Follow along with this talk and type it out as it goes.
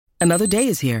Another day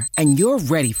is here, and you're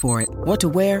ready for it. What to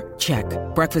wear? Check.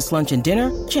 Breakfast, lunch, and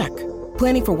dinner? Check.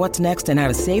 Planning for what's next and how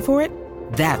to save for it?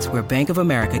 That's where Bank of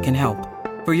America can help.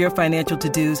 For your financial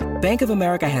to-dos, Bank of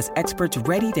America has experts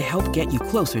ready to help get you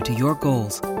closer to your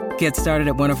goals. Get started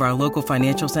at one of our local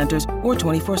financial centers or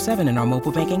 24/7 in our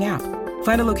mobile banking app.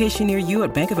 Find a location near you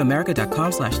at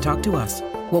bankofamerica.com/talktous.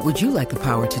 What would you like the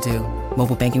power to do?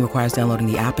 Mobile banking requires downloading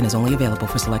the app and is only available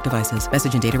for select devices.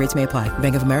 Message and data rates may apply.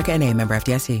 Bank of America N.A., member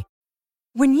FDIC.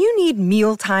 When you need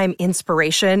mealtime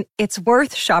inspiration, it's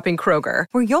worth shopping Kroger,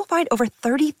 where you'll find over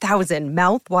 30,000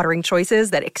 mouth-watering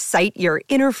choices that excite your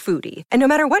inner foodie. And no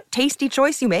matter what tasty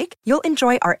choice you make, you'll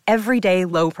enjoy our everyday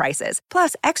low prices,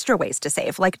 plus extra ways to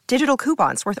save, like digital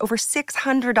coupons worth over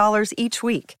 $600 each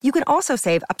week. You can also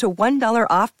save up to $1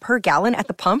 off per gallon at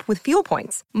the pump with fuel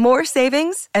points. More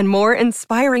savings and more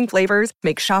inspiring flavors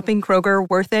make shopping Kroger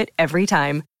worth it every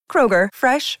time. Kroger,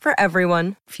 fresh for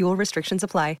everyone. Fuel restrictions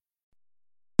apply.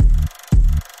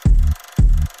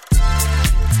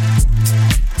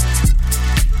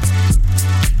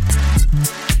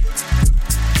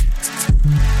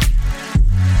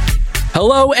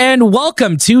 Hello and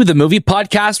welcome to the movie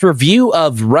podcast review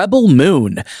of Rebel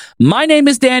Moon. My name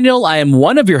is Daniel. I am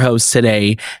one of your hosts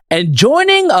today, and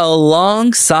joining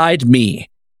alongside me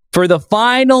for the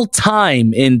final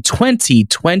time in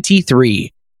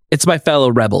 2023, it's my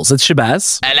fellow rebels. It's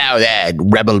Shabazz. Hello there,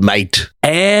 rebel mate.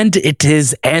 And it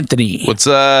is Anthony. What's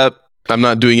up? I'm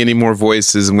not doing any more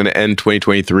voices. I'm going to end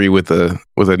 2023 with a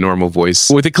normal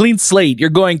voice. With a clean slate. You're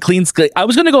going clean slate. I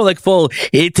was going to go like full,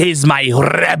 it is my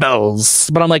rebels.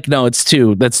 But I'm like, no, that's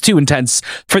too intense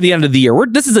for the end of the year.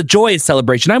 This is a joyous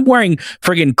celebration. I'm wearing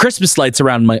friggin' Christmas lights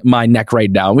around my neck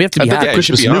right now. We have to be happy.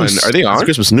 Christmas noose. Are they on? It's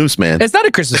Christmas noose, man. It's not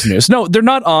a Christmas noose. No, they're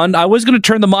not on. I was going to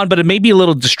turn them on, but it may be a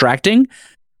little distracting.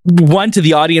 One, to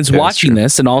the audience watching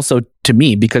this, and also to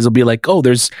me, because it'll be like, oh,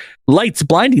 there's lights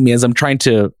blinding me as I'm trying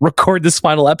to record this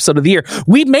final episode of the year.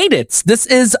 We made it. This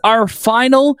is our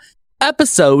final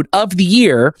episode of the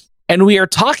year, and we are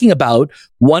talking about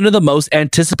one of the most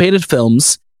anticipated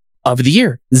films of the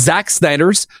year, Zack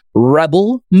Snyder's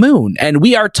Rebel Moon. And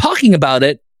we are talking about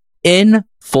it in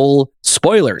full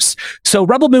spoilers. So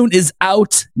Rebel Moon is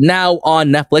out now on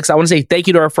Netflix. I want to say thank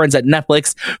you to our friends at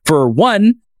Netflix for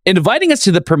inviting us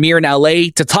to the premiere in LA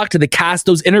to talk to the cast.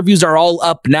 Those interviews are all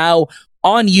up now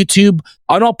on YouTube,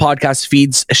 on all podcast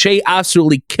feeds. Shay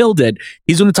absolutely killed it.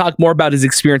 He's going to talk more about his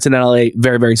experience in LA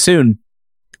very, very soon.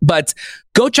 But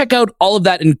go check out all of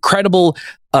that incredible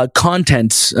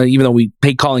content, even though we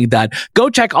hate calling it that. Go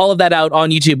check all of that out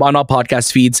on YouTube, on all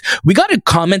podcast feeds. We got a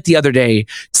comment the other day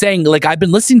saying, like, I've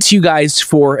been listening to you guys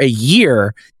for a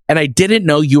year and I didn't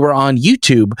know you were on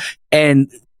YouTube.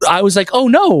 And I was like, oh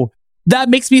no, that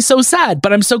makes me so sad,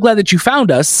 but I'm so glad that you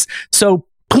found us. So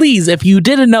please, if you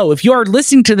didn't know, if you are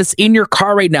listening to this in your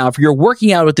car right now, if you're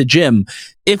working out at the gym,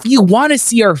 if you want to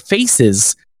see our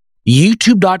faces,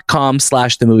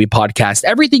 youtube.com/the movie podcast.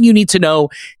 Everything you need to know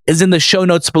is in the show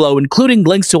notes below, including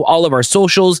links to all of our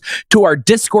socials, to our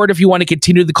Discord if you want to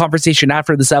continue the conversation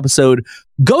after this episode.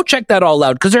 Go check that all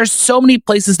out because there's so many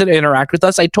places that interact with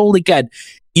us. I totally get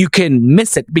you can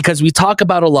miss it because we talk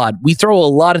about a lot. We throw a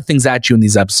lot of things at you in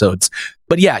these episodes.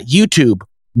 But yeah, YouTube,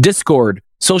 Discord,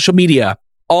 social media,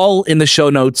 all in the show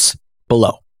notes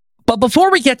below. But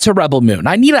before we get to Rebel Moon,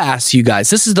 I need to ask you guys,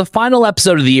 this is the final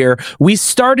episode of the year. We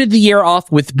started the year off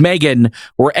with Megan.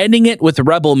 We're ending it with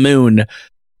Rebel Moon.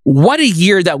 What a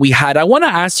year that we had. I want to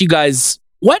ask you guys,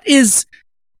 what is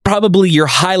probably your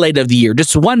highlight of the year?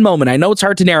 Just one moment. I know it's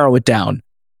hard to narrow it down.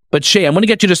 But Shay, I'm going to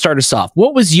get you to start us off.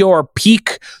 What was your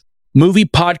peak movie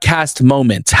podcast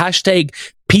moment? Hashtag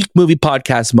peak movie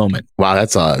podcast moment. Wow,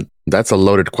 that's a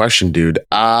loaded question, dude.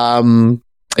 It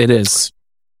is.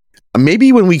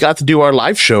 Maybe when we got to do our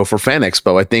live show for Fan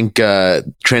Expo, I think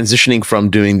transitioning from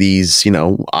doing these,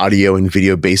 audio and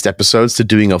video based episodes to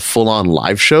doing a full on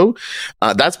live show,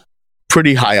 that's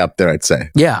pretty high up there, I'd say.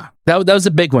 Yeah, that was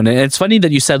a big one. And it's funny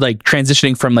that you said like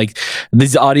transitioning from like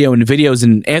these audio and videos,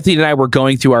 and Anthony and I were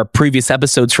going through our previous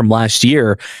episodes from last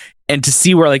year and to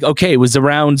see where like, okay, it was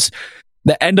around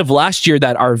the end of last year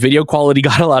that our video quality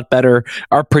got a lot better.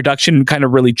 Our production kind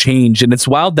of really changed. And it's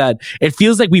wild that it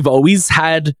feels like we've always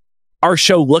had our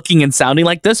show looking and sounding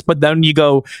like this, but then you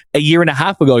go a year and a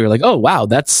half ago, you're like, oh wow,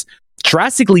 that's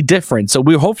drastically different. So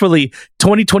we hopefully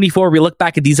 2024, we look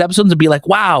back at these episodes and be like,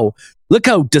 wow, look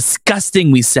how disgusting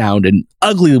we sound and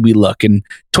ugly we look. And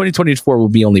 2024 will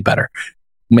be only better.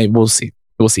 Maybe we'll see.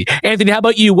 We'll see. Anthony, how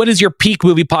about you? What is your peak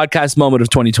movie podcast moment of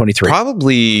 2023?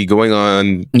 Probably going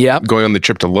on the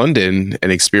trip to London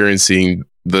and experiencing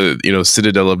the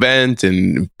Citadel event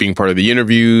and being part of the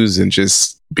interviews and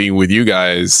just being with you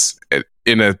guys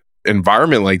in a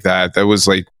environment like that, that was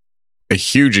like a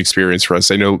huge experience for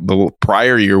us. I know the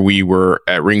prior year we were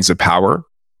at Rings of Power,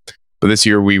 but this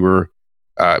year we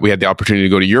had the opportunity to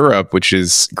go to Europe, which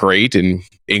is great, and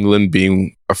England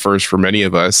being a first for many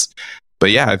of us. But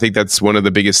yeah, I think that's one of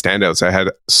the biggest standouts. I had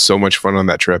so much fun on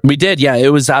that trip. We did. Yeah, it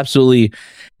was absolutely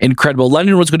incredible.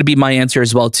 London was going to be my answer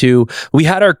as well, too. We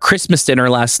had our Christmas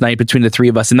dinner last night between the three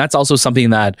of us, and that's also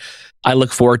something that I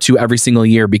look forward to every single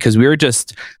year because we were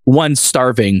just, one,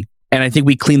 starving, and I think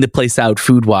we cleaned the place out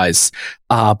food-wise.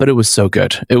 But it was so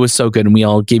good. It was so good, and we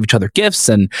all gave each other gifts,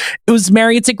 and it was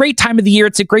merry. It's a great time of the year.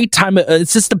 It's a great time.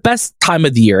 It's just the best time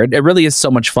of the year. It really is so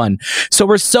much fun. So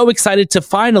we're so excited to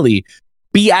finally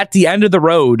be at the end of the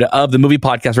road of the movie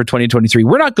podcast for 2023.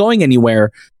 We're not going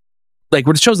anywhere. Like,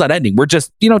 the show's not ending. We're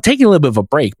just, taking a little bit of a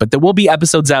break, but there will be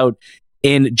episodes out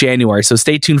in January. So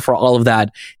stay tuned for all of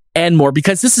that and more,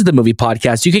 because this is the movie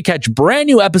podcast. You can catch brand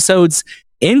new episodes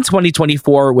in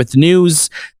 2024 with news,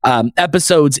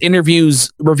 episodes, interviews,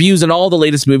 reviews, and all the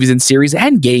latest movies and series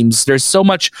and games. There's so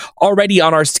much already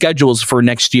on our schedules for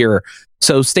next year.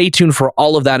 So stay tuned for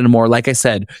all of that and more. Like I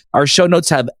said, our show notes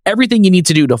have everything you need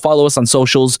to do to follow us on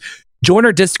socials, join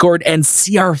our Discord, and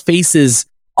see our faces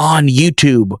on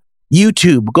YouTube.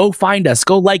 Go find us,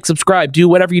 go like, subscribe, do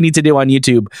whatever you need to do on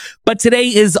YouTube. But today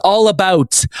is all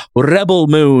about Rebel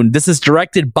Moon. This is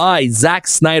directed by Zack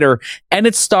Snyder, and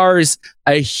it stars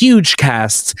a huge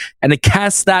cast, and a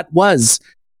cast that was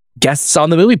guests on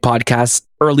the movie podcast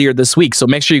earlier this week. So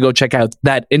make sure you go check out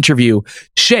that interview.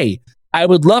 Shay, I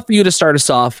would love for you to start us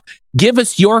off. Give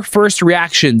us your first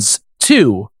reactions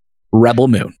to Rebel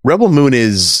Moon. Rebel Moon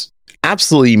is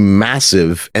absolutely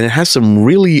massive, and it has some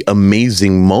really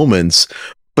amazing moments,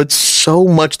 but so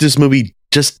much this movie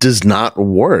just does not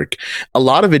work. A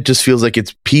lot of it just feels like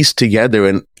it's pieced together,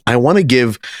 and I want to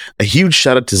give a huge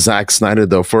shout out to Zack Snyder,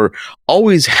 though, for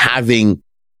always having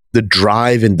the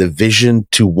drive and the vision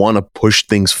to want to push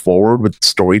things forward with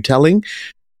storytelling.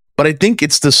 But I think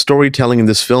it's the storytelling in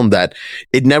this film that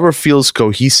it never feels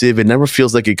cohesive. It never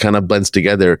feels like it kind of blends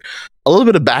together. A little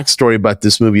bit of backstory about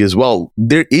this movie as well.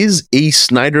 There is a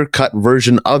Snyder cut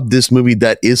version of this movie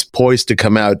that is poised to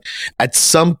come out at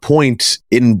some point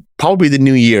in probably the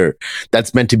new year.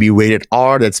 That's meant to be rated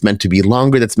R. That's meant to be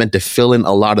longer. That's meant to fill in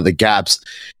a lot of the gaps.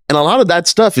 And a lot of that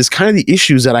stuff is kind of the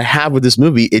issues that I have with this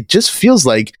movie. It just feels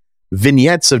like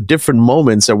vignettes of different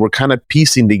moments that we're kind of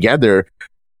piecing together,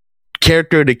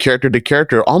 character to character to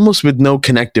character, almost with no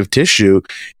connective tissue.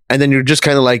 And then you're just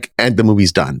kind of like, and the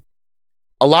movie's done.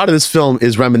 A lot of this film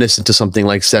is reminiscent to something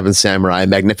like Seven Samurai,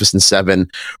 Magnificent Seven,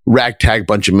 ragtag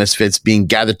bunch of misfits being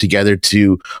gathered together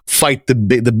to fight the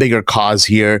bigger cause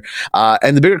here.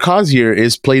 And the bigger cause here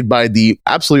is played by the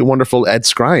absolutely wonderful Ed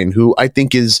Skrein, who I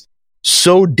think is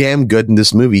so damn good in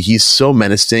this movie. He's so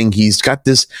menacing. He's got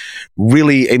this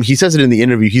really, and he says it in the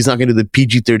interview, he's not going to do the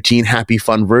PG-13 happy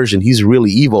fun version. He's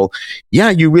really evil. Yeah,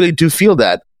 you really do feel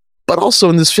that. But also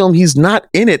in this film, he's not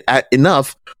in it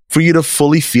enough for you to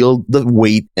fully feel the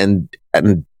weight and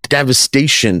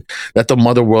devastation that the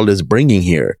mother world is bringing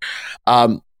here.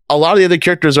 A lot of the other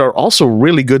characters are also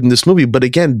really good in this movie, but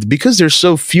again, because they're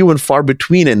so few and far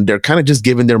between and they're kind of just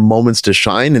given their moments to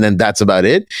shine and then that's about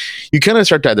it, you kind of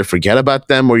start to either forget about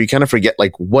them or you kind of forget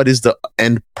like what is the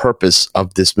end purpose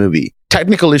of this movie.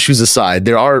 Technical issues aside,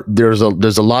 there's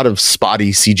a lot of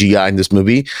spotty CGI in this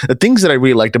movie. The things that I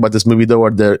really liked about this movie though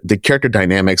are the character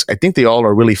dynamics. I think they all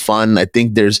are really fun. I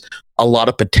think there's a lot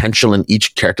of potential in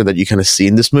each character that you kind of see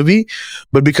in this movie.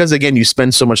 But because again, you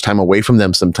spend so much time away from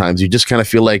them sometimes, you just kind of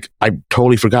feel like I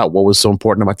totally forgot what was so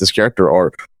important about this character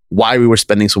or why we were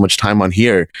spending so much time on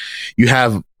here. You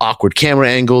have awkward camera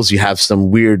angles. You have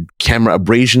some weird camera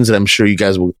abrasions that I'm sure you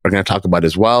guys are going to talk about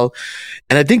as well.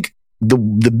 And I think the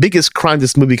biggest crime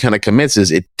this movie kind of commits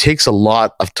is it takes a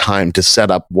lot of time to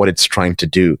set up what it's trying to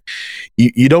do.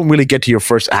 You don't really get to your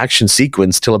first action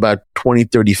sequence till about 20,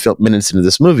 30 minutes into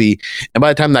this movie. And by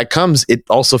the time that comes, it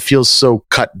also feels so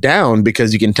cut down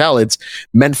because you can tell it's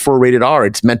meant for rated R.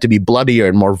 It's meant to be bloodier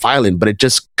and more violent, but it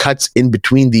just cuts in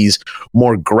between these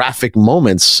more graphic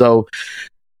moments. So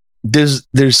there's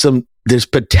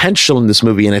potential in this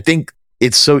movie. And I think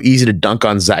it's so easy to dunk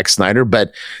on Zack Snyder,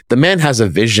 but the man has a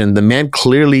vision. The man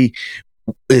clearly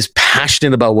is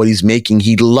passionate about what he's making.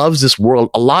 He loves this world.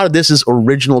 A lot of this is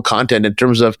original content in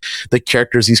terms of the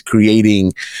characters he's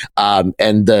creating, and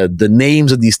the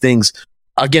names of these things.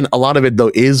 Again, a lot of it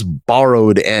though is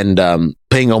borrowed and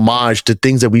paying homage to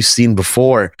things that we've seen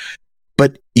before.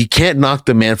 but you can't knock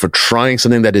the man for trying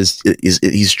something that is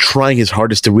he's trying his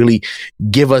hardest to really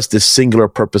give us this singular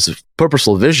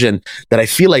purposeful vision that I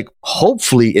feel like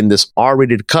hopefully in this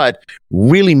R-rated cut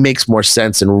really makes more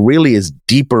sense and really is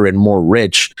deeper and more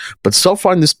rich. But so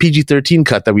far in this PG-13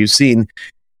 cut that we've seen,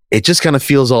 it just kind of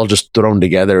feels all just thrown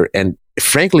together and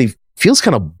frankly feels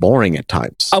kind of boring at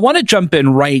times. I want to jump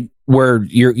in right where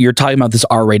you're talking about this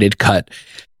R-rated cut,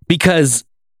 because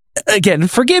again,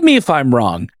 forgive me if I'm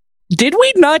wrong. Did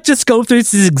we not just go through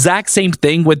this exact same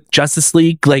thing with Justice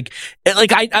League? I'm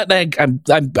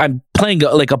playing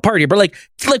like a party, but like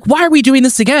why are we doing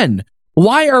this again?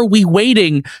 Why are we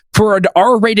waiting for an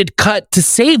R-rated cut to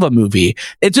save a movie?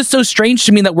 It's just so strange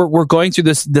to me that we're going through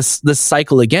this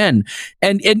cycle again.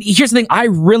 And here's the thing: I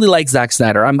really like Zack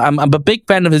Snyder. I'm a big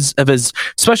fan of his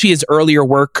especially his earlier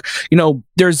work. You know,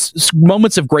 there's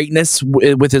moments of greatness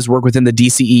with his work within the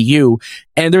DCEU,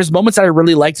 and there's moments that I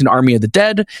really liked in Army of the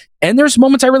Dead, and there's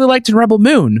moments I really liked in Rebel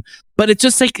Moon. But it's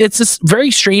just very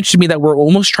strange to me that we're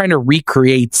almost trying to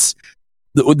recreate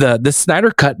the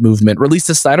Snyder Cut movement, release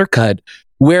the Snyder Cut,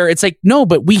 where it's like, no,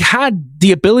 but we had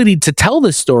the ability to tell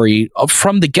this story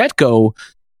from the get-go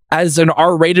as an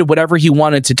R-rated whatever he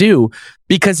wanted to do,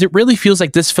 because it really feels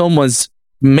like this film was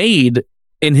made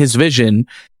in his vision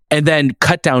and then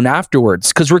cut down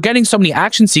afterwards, because we're getting so many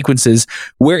action sequences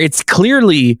where it's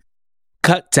clearly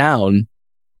cut down.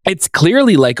 It's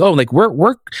clearly like, oh, like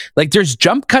we're like there's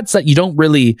jump cuts that you don't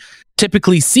really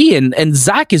typically see, and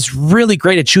Zach is really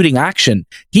great at shooting action.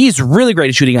 He's really great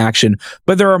at shooting action,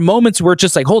 but there are moments where it's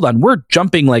just like, hold on, we're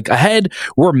jumping like ahead,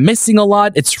 we're missing a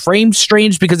lot. It's framed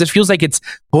strange because it feels like it's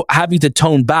having to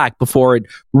tone back before it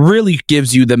really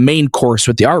gives you the main course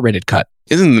with the R-rated cut.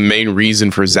 Isn't the main reason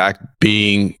for Zach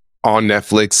being on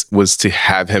Netflix was to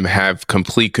have him have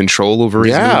complete control over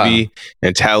his movie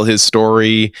and tell his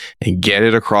story and get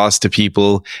it across to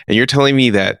people? And you're telling me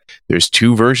that there's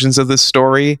two versions of this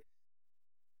story?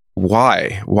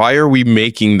 Why are we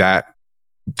making that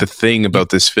the thing about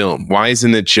this film? Why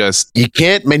isn't it just... You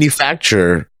can't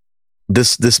manufacture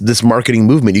this marketing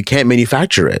movement. You can't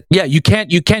manufacture it. Yeah, you can't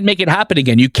make it happen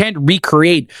again. You can't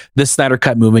recreate the Snyder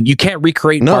Cut movement. You can't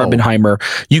recreate Barbenheimer.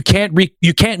 You can't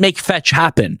make Fetch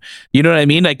happen. You know what I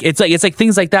mean? Like it's like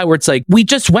things like that where it's like, we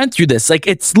just went through this. Like,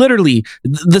 it's literally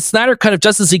the Snyder Cut of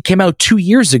Justice League came out 2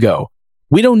 years ago.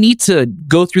 We don't need to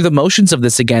go through the motions of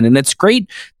this again. And it's great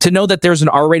to know that there's an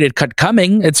R-rated cut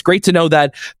coming. It's great to know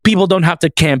that people don't have to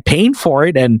campaign for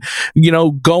it and, you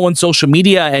know, go on social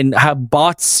media and have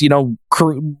bots, you know,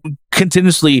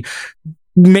 continuously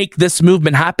make this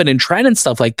movement happen and trend and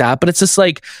stuff like that. But it's just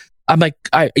like, I'm like,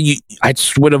 I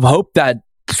just would have hoped that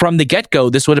from the get-go,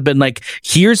 this would have been like,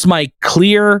 here's my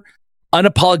clear,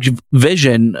 unapologetic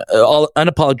vision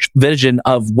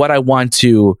of what I want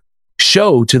to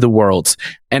show to the world.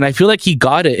 And I feel like he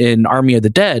got it in Army of the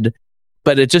Dead,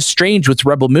 but it's just strange with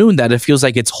Rebel Moon that it feels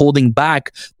like it's holding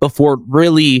back before it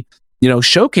really, you know,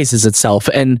 showcases itself.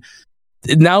 And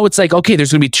now it's like, okay,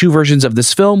 there's going to be two versions of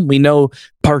this film. We know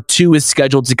part 2 is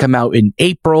scheduled to come out in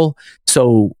April.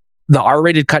 So the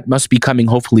R-rated cut must be coming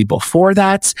hopefully before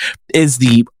that. Is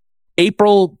the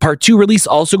April part 2 release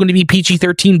also going to be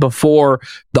PG-13 before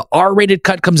the R-rated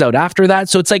cut comes out after that?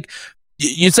 So it's like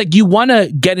you want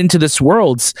to get into this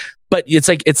world, but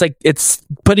it's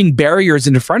putting barriers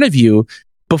in front of you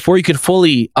before you could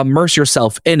fully immerse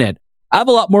yourself in it. I have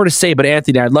a lot more to say, but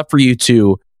Anthony, I'd love for you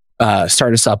to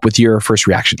start us up with your first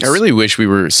reactions. I really wish we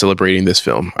were celebrating this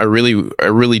film. I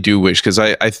really do wish, because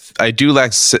I do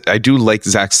like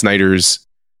Zack Snyder's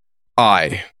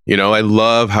eye. You know, I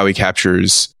love how he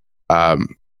captures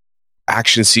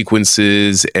action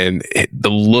sequences, and the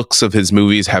looks of his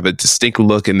movies have a distinct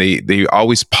look, and they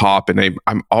always pop, and I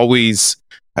always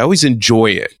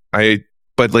enjoy it.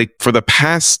 But like for the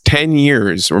past 10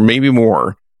 years or maybe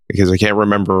more, because I can't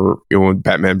remember, you know, when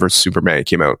Batman vs Superman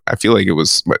came out. I feel like it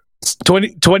was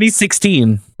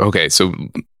 2016. Okay, so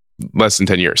less than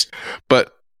 10 years.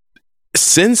 But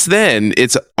since then,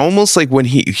 it's almost like when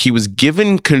he was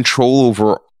given control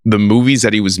over the movies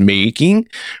that he was making,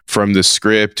 from the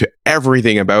script to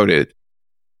everything about it,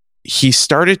 he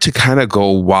started to kind of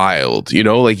go wild, you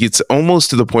know, like it's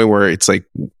almost to the point where it's like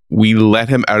we let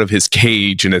him out of his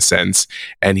cage in a sense,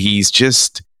 and he's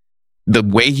just, the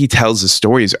way he tells his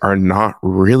stories are not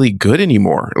really good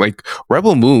anymore. Like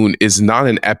Rebel Moon is not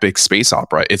an epic space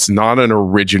opera. It's not an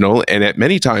original, and at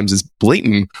many times is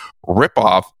blatant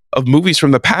ripoff of movies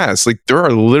from the past. Like there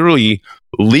are literally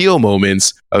Leo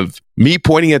moments of me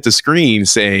pointing at the screen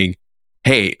saying,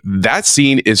 hey, that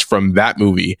scene is from that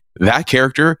movie. That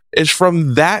character is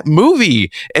from that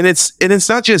movie. And it's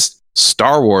not just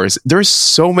Star Wars. There's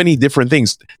so many different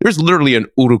things. There's literally an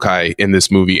urukai in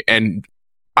this movie, and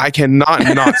I cannot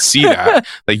not see that.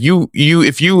 Like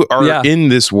if you are in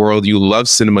this world, you love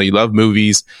cinema, you love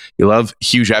movies, you love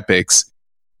huge epics,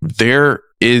 there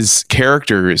is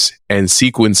characters and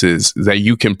sequences that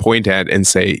you can point at and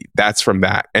say, that's from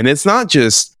that. And it's not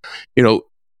just,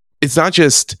 it's not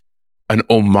just an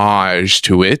homage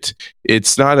to it.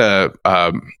 It's not a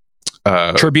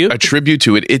tribute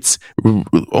to it. It's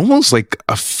almost like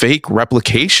a fake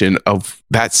replication of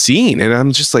that scene. And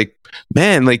I'm just like,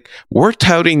 man, like, we're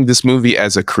touting this movie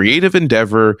as a creative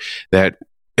endeavor that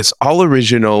it's all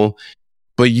original,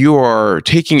 but you are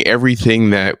taking everything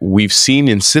that we've seen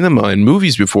in cinema and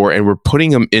movies before, and we're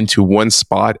putting them into one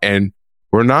spot, and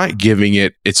we're not giving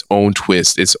it its own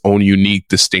twist, its own unique,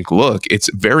 distinct look. It's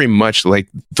very much like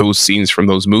those scenes from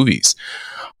those movies.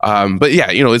 But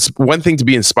yeah, it's one thing to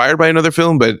be inspired by another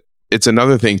film, but it's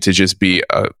another thing to just be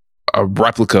a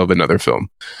replica of another film.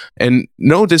 And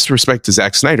no disrespect to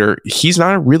Zack Snyder, he's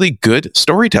not a really good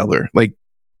storyteller. Like,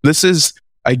 this is,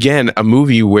 again, a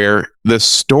movie where the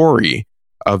story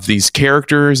of these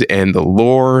characters and the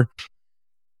lore,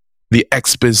 the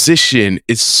exposition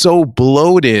is so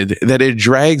bloated that it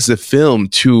drags the film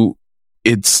to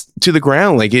the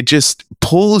ground. Like, it just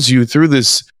pulls you through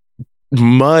this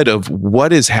mud of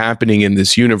what is happening in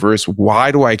this universe.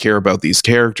 Why do I care about these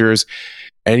characters?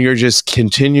 And you're just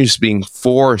continuously being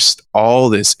forced all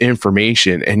this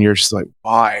information, and you're just like,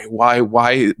 why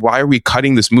are we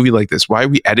cutting this movie like this? Why are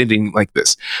we editing like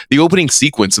this? The opening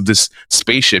sequence of this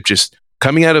spaceship just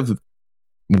coming out of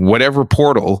whatever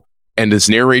portal, and this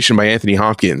narration by Anthony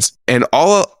Hopkins, and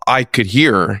all I could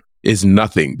hear is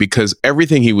nothing, because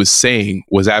everything he was saying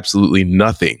was absolutely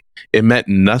nothing. It meant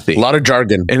nothing. A lot of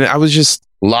jargon. And I was just...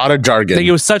 A lot of jargon. Like,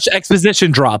 it was such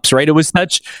exposition drops, right? It was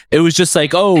just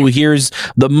like, oh, here's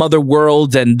the mother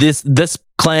world and this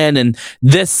clan and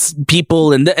this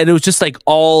people. And it was just like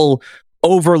all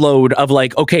overload of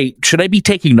like, okay, should I be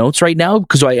taking notes right now?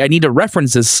 Because I need to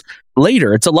reference this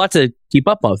later. It's a lot to keep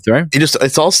up with, right?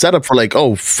 It's all set up for like,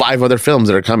 5 other films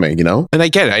that are coming, And I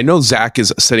get it. I know Zach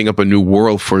is setting up a new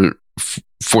world for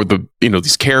the,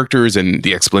 these characters and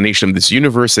the explanation of this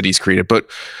universe that he's created. But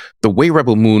the way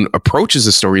Rebel Moon approaches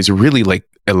the story is really like,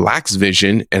 it lacks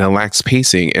vision and it lacks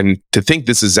pacing. And to think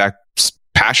this is Zach's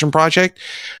passion project,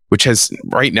 which has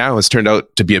turned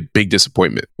out to be a big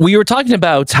disappointment. We were talking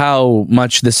about how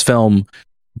much this film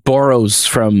borrows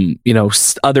from,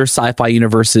 other sci-fi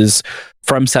universes,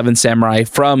 from Seven Samurai,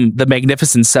 from the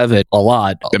Magnificent Seven, a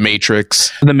lot. The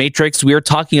Matrix. We were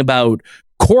talking about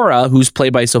Korra, who's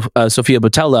played by Sofia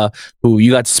Boutella, who you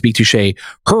got to speak to, Shay.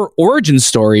 Her origin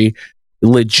story,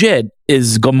 legit,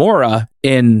 is Gamora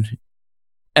in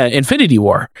Infinity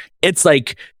War. It's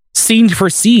like scene for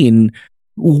scene,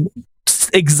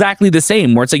 exactly the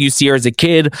same. Where it's like you see her as a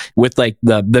kid with like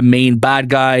the main bad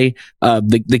guy,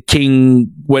 the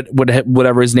king,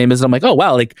 whatever his name is. And I'm like, oh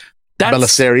wow, like that's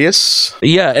Belisarius.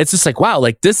 Yeah, it's just like, wow,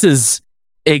 like this is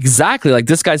exactly like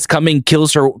this guy's coming,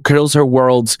 kills her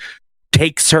world,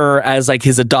 takes her as like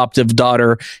his adoptive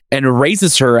daughter, and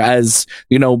raises her as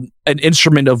an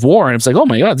instrument of war. And it's like, oh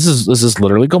my god, this is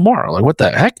literally Gamora. Like, what the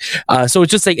heck? So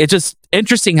it's just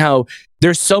interesting how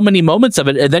there's so many moments of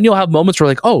it, and then you'll have moments where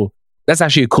like, oh, that's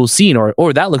actually a cool scene,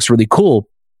 or that looks really cool.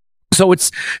 So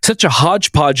it's such a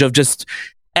hodgepodge of just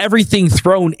everything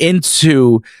thrown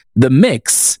into the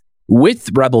mix with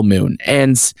Rebel Moon,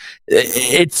 and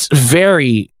it's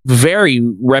very, very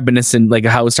reminiscent, like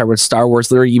how it started with Star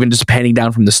Wars, literally even just panning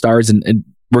down from the stars, and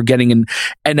we're getting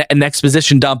an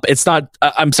exposition dump. It's not.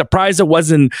 I'm surprised it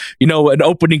wasn't an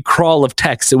opening crawl of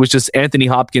text. It was just Anthony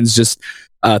Hopkins just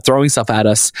throwing stuff at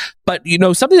us. But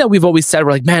something that we've always said,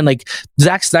 we're like, man, like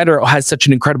Zack Snyder has such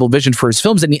an incredible vision for his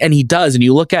films, and he does. And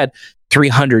you look at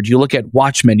 300, you look at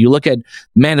Watchmen, you look at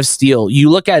Man of Steel, you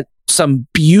look at some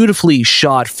beautifully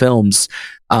shot films,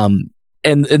 and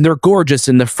they're gorgeous,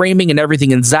 and the framing and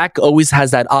everything. And Zach always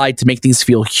has that eye to make things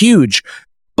feel huge.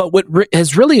 But what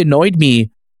has really annoyed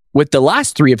me with the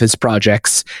last 3 of his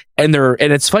projects, and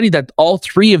it's funny that all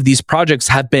 3 of these projects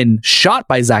have been shot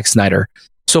by Zack Snyder.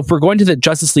 So if we're going to the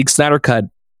Justice League Snyder Cut,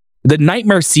 the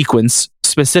Nightmare sequence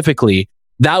specifically,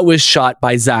 that was shot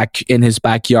by Zach in his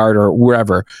backyard or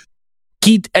wherever.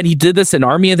 He did this in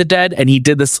Army of the Dead, and he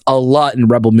did this a lot in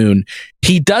Rebel Moon.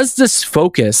 He does this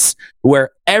focus where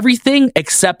everything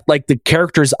except like the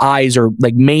character's eyes or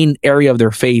like main area of their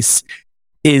face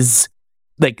is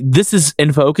like, this is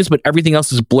in focus, but everything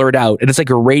else is blurred out, and it's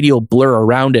like a radial blur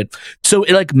around it. So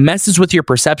it like messes with your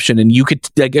perception. And you could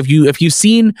like, if you've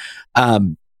seen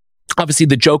obviously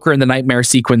the Joker and the nightmare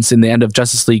sequence in the end of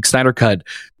Justice League Snyder Cut,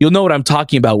 you'll know what I'm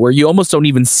talking about, where you almost don't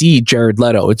even see Jared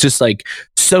Leto. It's just like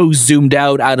so zoomed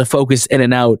out of focus, in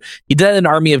and out. He did that in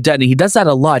Army of Dead, and he does that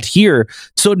a lot here.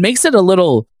 So it makes it a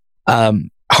little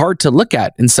hard to look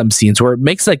at in some scenes, where it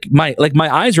makes my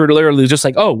eyes were literally just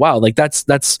like, oh wow, like that's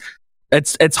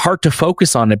it's hard to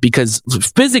focus on it because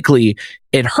physically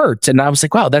it hurts. And I was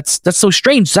like, wow, that's so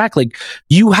strange, Zach. Like,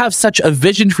 you have such a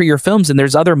vision for your films, and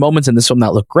there's other moments in this film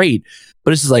that look great,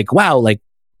 but it's just like, wow, like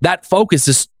that focus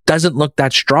just doesn't look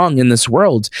that strong in this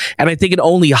world. And I think it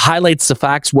only highlights the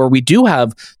facts where we do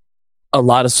have a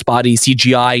lot of spotty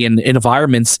CGI and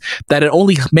environments, that it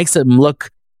only makes them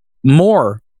look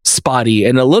more spotty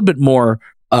and a little bit more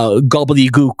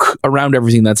gobbledygook around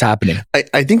everything that's happening.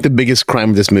 I think the biggest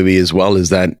crime of this movie as well is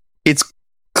that it's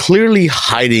clearly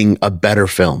hiding a better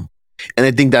film. And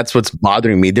I think that's what's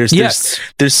bothering me. There's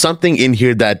something in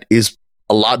here that is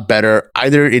a lot better.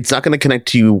 Either it's not going to connect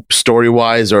to you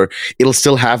story-wise, or it'll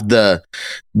still have the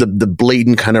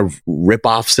blatant kind of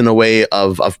rip-offs in a way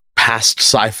of past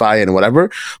sci-fi and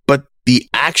whatever. But the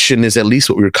action is at least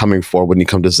what we were coming for when you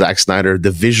come to Zack Snyder, the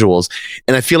visuals.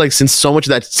 And I feel like since so much of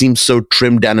that seems so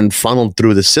trimmed down and funneled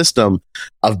through the system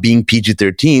of being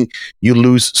PG-13, you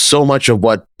lose so much of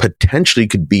what potentially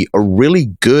could be a really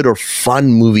good or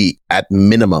fun movie at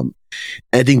minimum.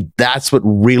 And I think that's what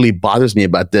really bothers me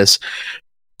about this.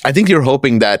 I think you're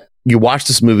hoping that you watch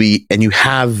this movie and you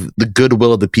have the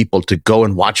goodwill of the people to go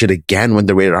and watch it again when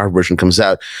the rated R version comes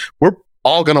out. We're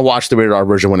all going to watch the rated R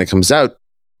version when it comes out.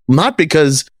 Not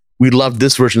because we love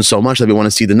this version so much that we want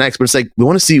to see the next, but it's like we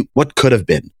want to see what could have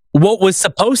been. What was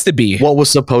supposed to be. What was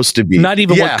supposed to be. Not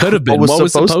even what could have been. What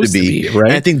was supposed to be, right?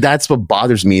 And I think that's what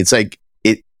bothers me. It's like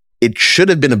it should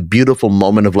have been a beautiful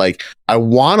moment of like, I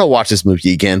want to watch this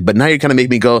movie again, but now you're kind of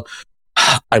making me go,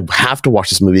 I have to watch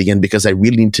this movie again because I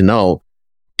really need to know,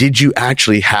 did you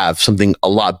actually have something a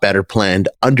lot better planned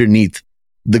underneath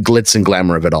the glitz and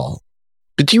glamour of it all?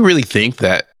 But do you really think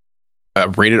that a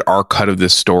rated R cut of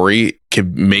this story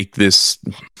could make this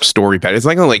story better? It's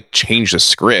not going to like change the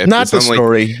script. Not the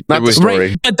story.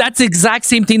 Right. But that's the exact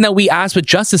same thing that we asked with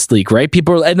Justice League, right?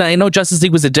 People, and I know Justice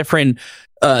League was a different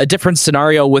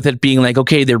scenario with it being like,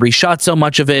 okay, they reshot so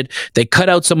much of it, they cut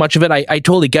out so much of it. I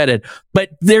totally get it.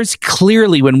 But there's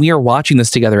clearly, when we were watching this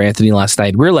together, Anthony, last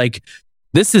night, we're like,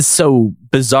 this is so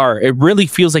bizarre. It really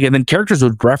feels like, and then characters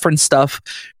would reference stuff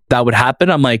that would happen.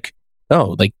 I'm like,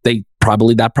 oh, like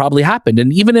that probably happened.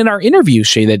 And even in our interview,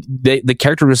 Shay, that the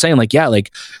character was saying like, yeah,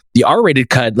 like the R-rated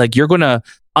cut, like you're going to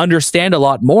understand a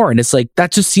lot more. And it's like,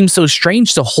 that just seems so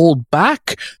strange to hold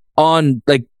back on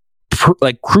like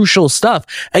crucial stuff.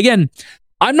 Again,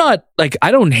 I'm not like,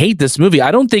 I don't hate this movie.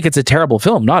 I don't think it's a terrible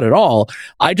film. Not at all.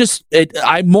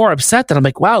 I'm more upset that I'm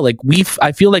like, wow, like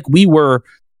I feel like we were,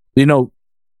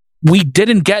 we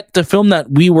didn't get the film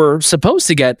that we were supposed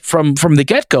to get from the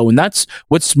get-go. And that's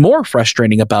what's more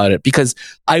frustrating about it, because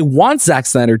I want Zack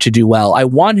Snyder to do well. I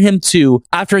want him to,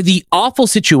 after the awful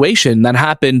situation that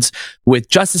happened with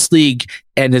Justice League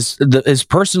and his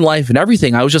personal life and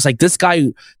everything, I was just like, this guy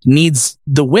needs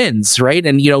the wins, right?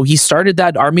 And, he started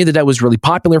that Army of the Dead was really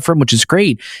popular for him, which is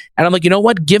great. And I'm like, you know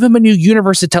what? Give him a new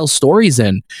universe to tell stories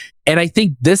in. And I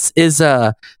think this is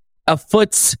a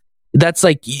foot's, that's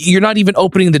like, you're not even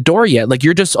opening the door yet. Like,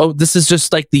 you're just, this is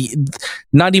just like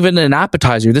not even an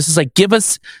appetizer. This is like, give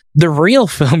us the real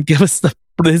film, give us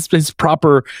his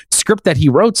proper script that he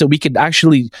wrote so we could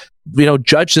actually,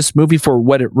 judge this movie for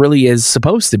what it really is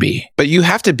supposed to be. But you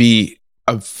have to be,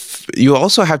 you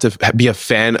also have to be a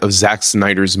fan of Zack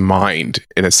Snyder's mind,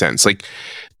 in a sense. Like,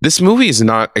 this movie is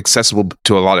not accessible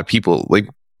to a lot of people. Like,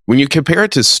 when you compare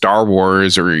it to Star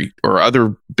Wars or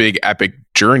other big epic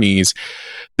journeys,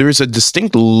 there's a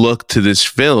distinct look to this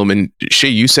film. And Shay,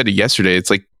 you said it yesterday, it's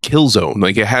like Killzone.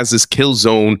 Like, it has this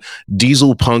Killzone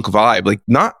diesel punk vibe. Like,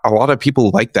 not a lot of people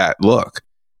like that look.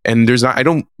 And I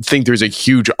don't think there's a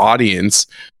huge audience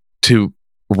to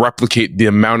replicate the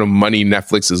amount of money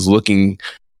Netflix is looking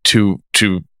to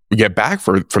get back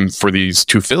for these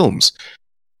two films.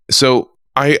 So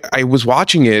I was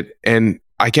watching it and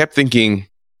I kept thinking,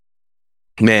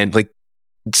 man, like,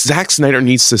 Zack Snyder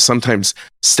needs to sometimes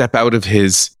step out of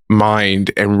his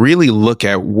mind and really look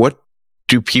at what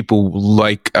do people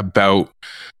like about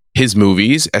his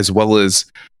movies, as well as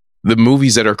the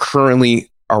movies that are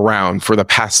currently around for the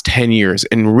past 10 years,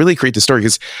 and really create the story.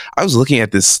 Because I was looking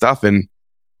at this stuff and,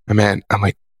 man, I'm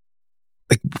like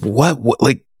what?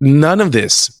 Like, none of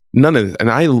this.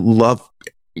 And I love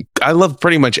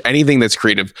pretty much anything that's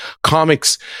creative.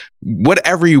 Comics,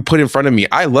 whatever you put in front of me.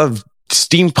 I love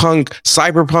steampunk,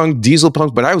 cyberpunk,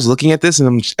 dieselpunk, but I was looking at this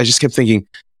and I just kept thinking,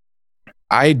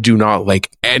 I do not like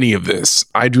any of this.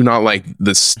 I do not like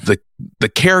this, the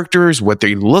characters, what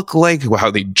they look like,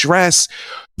 how they dress,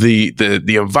 the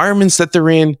environments that they're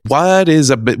in. What is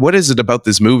it about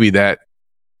this movie that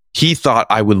he thought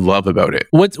I would love about it?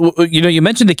 You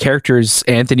mentioned the characters,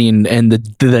 Anthony, and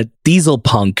the diesel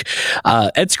punk.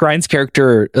 Ed Skrine's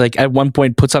character, like at one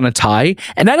point, puts on a tie,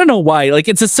 and I don't know why. Like,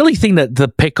 it's a silly thing to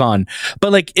pick on,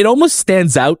 but like it almost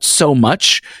stands out so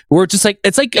much. Where it's just like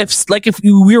if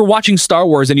we were watching Star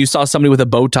Wars and you saw somebody with a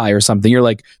bow tie or something, you're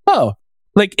like, oh,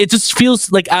 like it just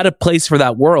feels like out of place for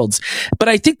that world. But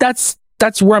I think that's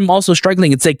where I'm also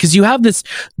struggling. It's like, because you have this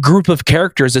group of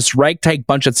characters, this ragtag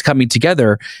bunch that's coming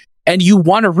together, and you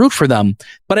want to root for them.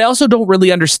 But I also don't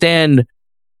really understand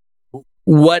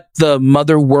what the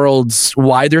mother worlds,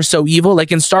 why they're so evil.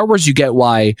 Like in Star Wars, you get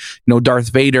why, Darth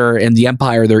Vader and the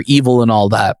Empire, they're evil and all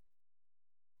that.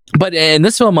 But in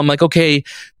this film, I'm like, okay,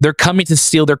 they're coming to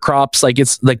steal their crops. Like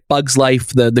it's like Bug's Life.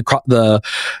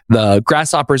 The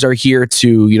grasshoppers are here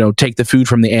to take the food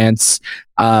from the ants,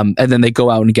 and then they go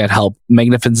out and get help.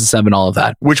 Magnificent Seven, all of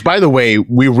that. Which, by the way,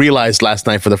 we realized last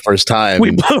night for the first time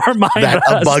we blew our mind that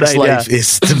A Bug's Life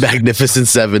is the Magnificent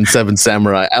Seven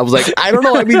Samurai. I was like, I don't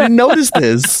know, I didn't notice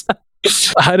this.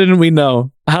 How didn't we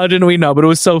know? But it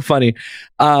was so funny.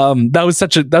 That was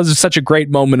such a great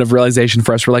moment of realization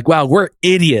for us. We're like, wow, we're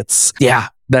idiots. Yeah,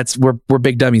 we're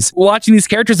big dummies. Watching these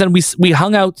characters, and we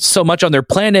hung out so much on their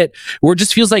planet, where it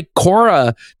just feels like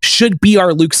Korra should be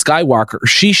our Luke Skywalker.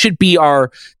 She should be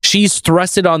she's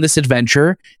thrusted on this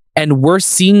adventure, and we're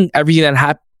seeing everything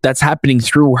that's happening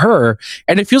through her,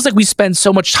 and it feels like we spend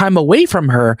so much time away from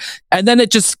her, and then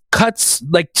it just cuts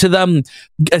like to them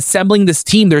assembling this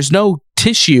team. There's no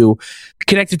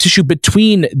connective tissue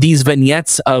between these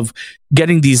vignettes of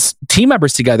getting these team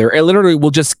members together. It literally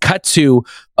will just cut to,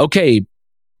 okay,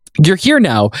 you're here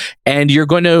now, and you're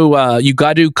going to you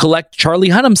got to collect Charlie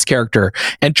Hunnam's character,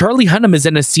 and Charlie Hunnam is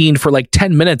in a scene for like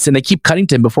 10 minutes, and they keep cutting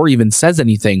to him before he even says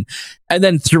anything. And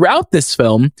then throughout this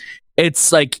film,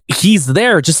 it's like he's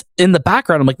there just in the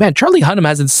background. I'm like, man, Charlie Hunnam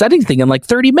hasn't said anything in like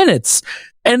 30 minutes.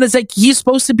 And it's like he's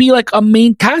supposed to be like a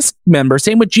main cast member.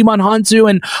 Same with Jimon Hansu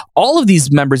and all of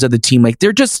these members of the team. Like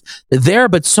they're just there,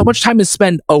 but so much time is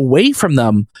spent away from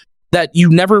them that you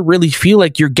never really feel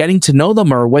like you're getting to know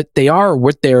them, or what they are,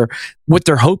 what their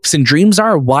hopes and dreams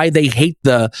are, why they hate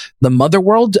the mother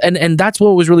world. And that's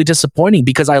what was really disappointing,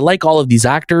 because I like all of these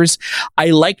actors. I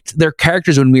liked their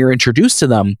characters when we were introduced to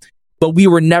them, but we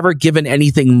were never given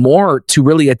anything more to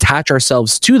really attach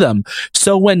ourselves to them.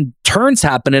 So when turns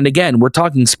happen, and again, we're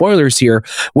talking spoilers here,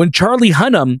 when Charlie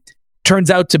Hunnam turns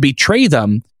out to betray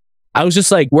them, I was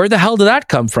just like, where the hell did that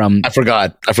come from? I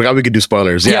forgot we could do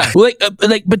spoilers. Yeah. But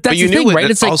that's you the knew thing, right?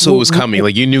 It's also was coming.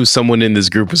 Like you knew someone in this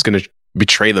group was going to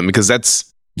betray them, because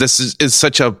this is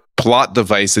such a plot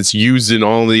device that's used in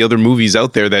all the other movies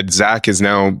out there that Zach is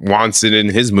now wants it in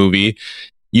his movie.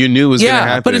 You knew it was going to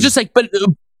happen. But it's just like,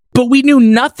 but we knew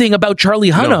nothing about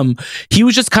Charlie Hunnam. No. He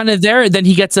was just kind of there. And then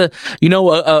he gets a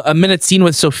minute scene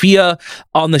with Sophia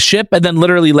on the ship. And then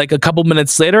literally like a couple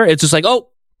minutes later, it's just like, oh,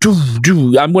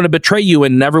 I'm going to betray you.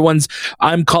 And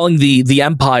I'm calling the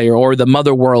Empire or the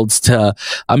Mother Worlds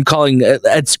I'm calling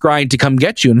Ed Skrein to come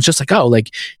get you. And it's just like, oh, like,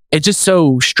 it's just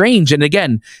so strange. And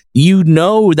again, you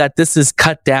know that this is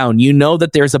cut down. You know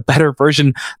that there's a better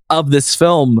version of this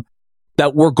film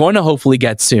that we're going to hopefully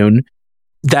get soon,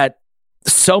 that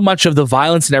so much of the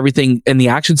violence and everything in the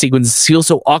action sequence feels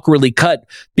so awkwardly cut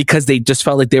because they just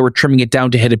felt like they were trimming it down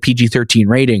to hit a PG-13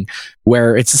 rating,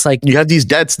 where it's just like, you have these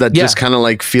deaths that just kind of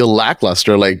like feel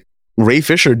lackluster. Like Ray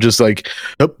Fisher just like,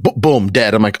 boom,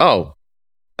 dead. I'm like, oh,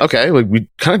 okay. Like we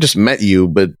kind of just met you,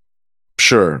 but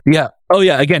sure. Yeah. Oh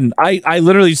yeah. Again, I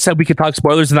literally said we could talk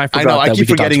spoilers, and I forgot. I know. I keep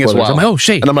forgetting as well. I'm like, oh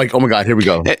shit. And I'm like, oh my god, here we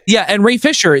go. Yeah. And Ray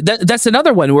Fisher, that's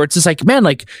another one where it's just like, man,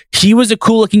 like he was a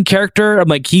cool looking character. I'm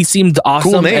like, he seemed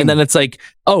awesome, cool name. And then it's like,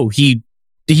 oh, he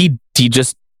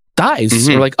just dies.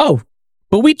 Mm-hmm. We're like, oh,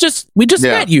 but we just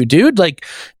met you, dude. Like,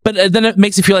 but then it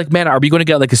makes you feel like, man, are we going to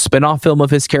get like a spin-off film of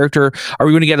his character? Are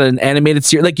we going to get an animated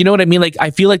series? Like, you know what I mean? Like, I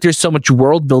feel like there's so much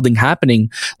world building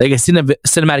happening, like a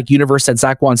cinematic universe that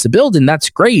Zach wants to build, and that's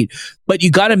great. But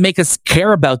you got to make us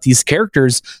care about these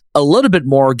characters a little bit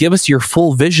more. Give us your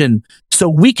full vision so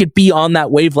we could be on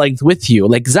that wavelength with you.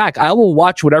 Like, Zach, I will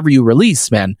watch whatever you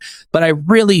release, man. But I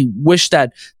really wish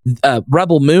that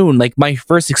Rebel Moon, like my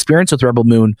first experience with Rebel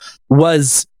Moon,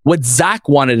 was what Zach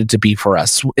wanted it to be for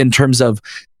us in terms of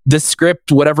the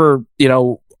script, whatever,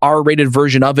 R-rated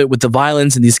version of it with the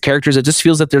violence and these characters. It just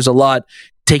feels that there's a lot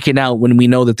taken out when we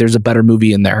know that there's a better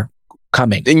movie in there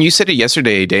coming. And you said it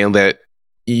yesterday, Dale, that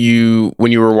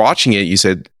when you were watching it, you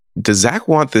said does Zach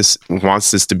wants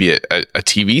this to be a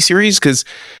TV series? Because,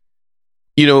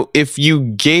 you know, if you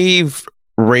gave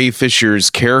Ray Fisher's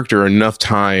character enough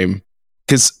time,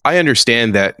 because I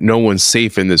understand that no one's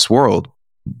safe in this world,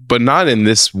 but not in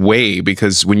this way,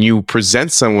 because when you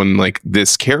present someone like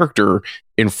this character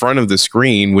in front of the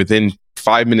screen, within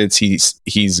 5 minutes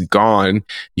he's gone,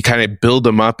 you kind of build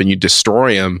him up and you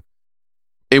destroy him.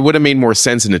 It would have made more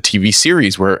sense in a TV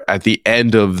series where at the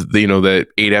end of the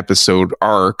 8-episode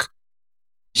arc,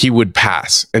 he would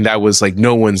pass, and that was like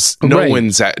no one's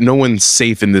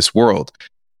safe in this world.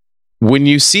 When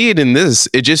you see it in this,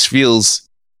 it just feels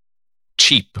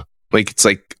cheap. Like, it's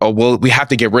like, oh well, we have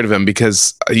to get rid of him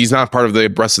because he's not part of the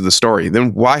rest of the story.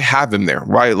 Then why have him there?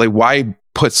 Why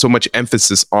put so much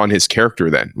emphasis on his character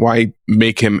then? Why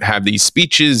make him have these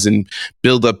speeches and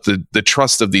build up the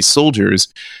trust of these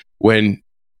soldiers when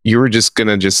you were just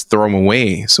gonna throw him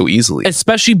away so easily?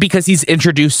 Especially because he's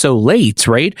introduced so late,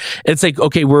 right? It's like,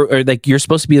 okay, you're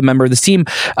supposed to be a member of this team.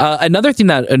 Another thing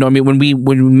that annoyed me when we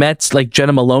met like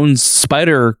Jenna Malone's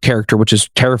Spider character, which is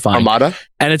terrifying, Armada,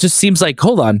 and it just seems like,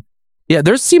 hold on, yeah,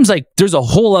 seems like there's a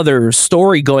whole other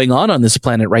story going on this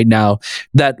planet right now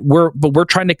that we're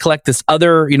trying to collect this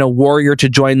other warrior to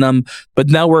join them, but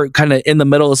now we're kind of in the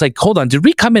middle. It's like, hold on, did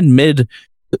we come in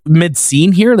mid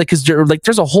scene here? Like, is there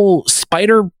there's a whole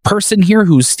spider person here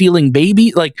who's stealing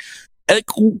baby?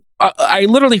 I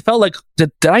literally felt like,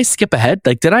 did I skip ahead?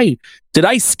 Like, did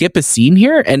I skip a scene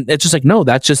here? And it's just like, no,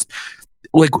 that's just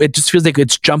like, it just feels like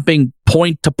it's jumping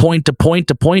point to point to point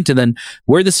to point, and then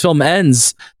where this film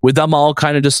ends with them all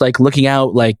kind of just like looking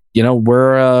out, like,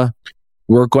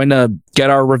 we're going to get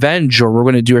our revenge, or we're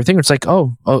going to do our thing. It's like,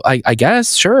 I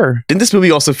guess, sure. Didn't this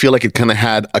movie also feel like it kind of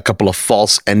had a couple of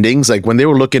false endings? Like when they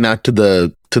were looking out to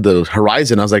the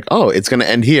horizon, I was like, oh, it's going to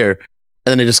end here.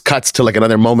 And then it just cuts to like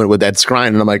another moment with Ed Skrein.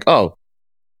 And I'm like, oh,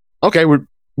 okay,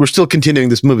 we're still continuing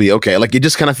this movie. Okay. Like, it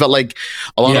just kind of felt like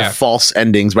a lot of false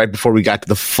endings right before we got to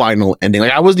the final ending.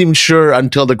 Like, I wasn't even sure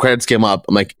until the credits came up.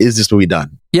 I'm like, is this movie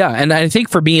done? Yeah. And I think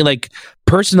for me, like,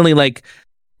 personally, like,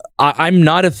 I'm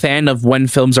not a fan of when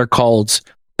films are called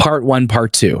part 1,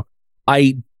 part 2.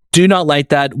 I do not like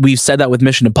that. We've said that with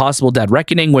Mission Impossible: Dead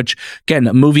Reckoning, which, again,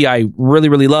 a movie I really,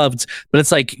 really loved, but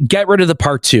it's like, get rid of the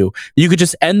part 2. You could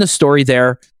just end the story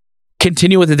there,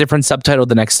 continue with a different subtitle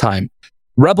the next time.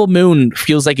 Rebel Moon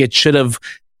feels like it should have,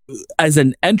 as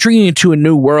an entry into a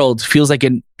new world, feels like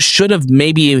it should have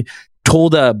maybe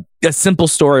told a simple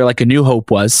story like A New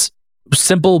Hope was.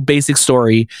 Simple, basic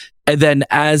story. And then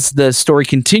as the story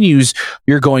continues,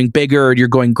 you're going bigger, you're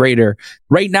going greater.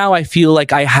 Right now, I feel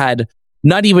like I had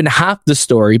not even half the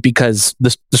story, because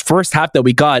the first half that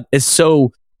we got is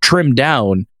so trimmed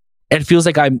down. It feels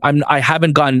like I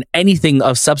haven't gotten anything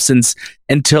of substance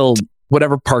until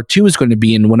whatever part 2 is going to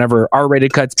be, and whenever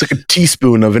R-rated cuts. It's like a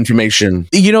teaspoon of information.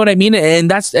 You know what I mean?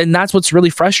 And that's what's really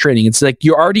frustrating. It's like,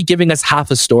 you're already giving us half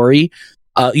a story.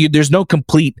 There's no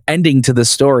complete ending to the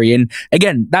story. And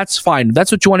again, that's fine. If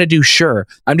that's what you want to do, sure.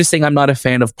 I'm just saying I'm not a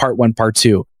fan of part 1, part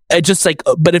 2. It just like,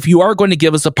 but if you are going to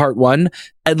give us a part 1,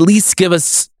 at least give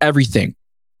us everything.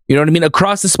 You know what I mean?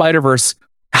 Across the Spider-Verse,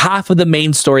 half of the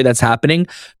main story that's happening,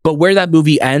 but where that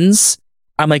movie ends,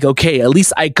 I'm like, okay, at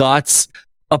least I got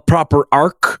a proper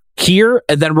arc here,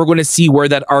 and then we're going to see where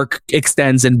that arc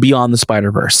extends and beyond the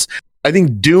Spider-Verse. I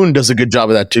think Dune does a good job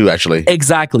of that too, actually.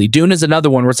 Exactly. Dune is another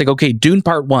one where it's like, okay, Dune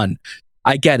part 1.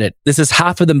 I get it. This is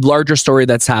half of the larger story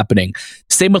that's happening.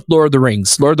 Same with Lord of the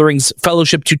Rings. Lord of the Rings,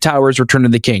 Fellowship, Two Towers, Return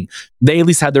of the King. They at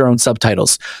least had their own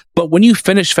subtitles. But when you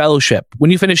finish Fellowship, when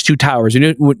you finish Two Towers,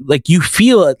 you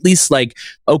feel at least like,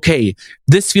 okay,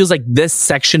 this feels like this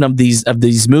section of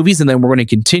these movies, and then we're going to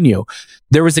continue.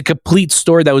 There was a complete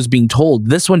story that was being told.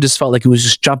 This one just felt like it was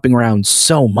just jumping around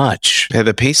so much. Yeah,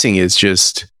 the pacing is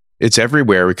just, it's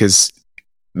everywhere, because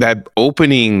that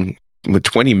opening with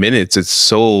 20 minutes, it's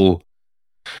so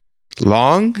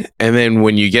long. And then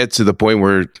when you get to the point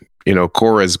where,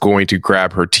 Cora is going to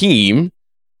grab her team,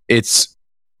 it's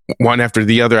one after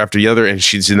the other, and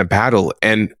she's in a battle.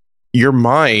 And your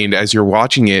mind, as you're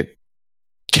watching it,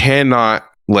 cannot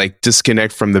like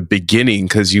disconnect from the beginning,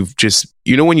 because you've just,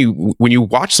 when you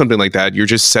watch something like that, you're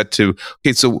just set to,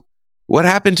 okay, so what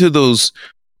happened to those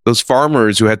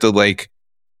farmers who had to like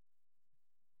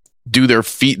do their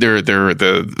feet, gather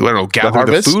the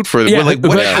harvest? food for them. Like,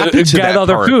 what happened to that all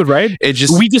their part? food, right? It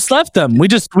just, we just left them. We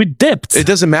dipped. It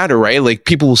doesn't matter, right? Like,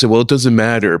 people will say, well, it doesn't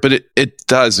matter, but it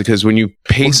does, because when you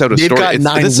pace out a they've story, got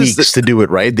 9 weeks to do it,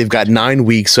 right? They've got 9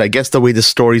 weeks. So I guess the way the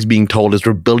story's being told is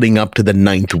we're building up to the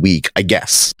 9th week, I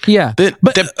guess. Yeah.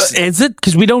 But is it?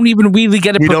 Because we don't even really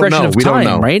get a progression of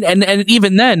time, right? And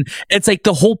even then, it's like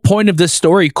the whole point of this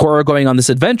story, Korra going on this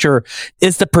adventure,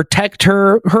 is to protect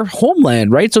her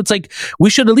homeland, right? So it's like, we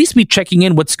should at least be checking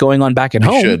in what's going on back at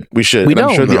home. We should. We and I'm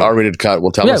don't. sure the R-rated cut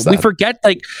will tell us that. We forget,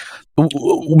 like,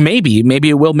 maybe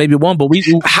it will, maybe it won't, but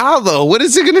how though? What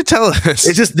is it going to tell us?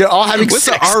 It's just they're all having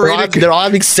sex. They're all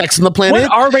having sex on the planet.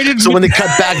 What R-rated? So when they cut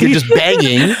back, they're just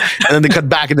banging, and then they cut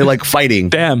back and they're like fighting.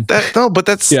 Damn. But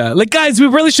that's like, guys, we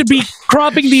really should be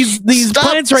cropping these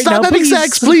plants right now. Stop having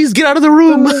sex, please get out of the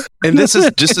room. And this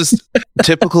is just as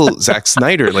typical Zack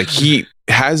Snyder. Like, he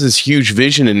has this huge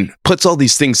vision and puts all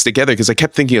these things together. Because I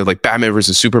kept thinking of like Batman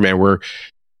versus Superman, where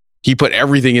he put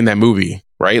everything in that movie,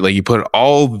 right? Like, he put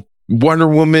all Wonder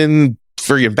Woman,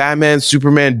 friggin' Batman,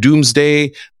 Superman,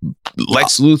 Doomsday,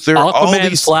 Lex Luthor, Aquaman, all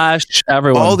these Flash,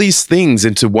 everyone, all these things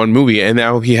into one movie. And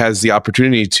now he has the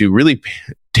opportunity to really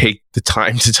take the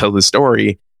time to tell the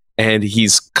story. And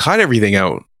he's cut everything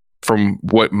out from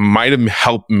what might have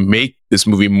helped make this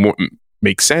movie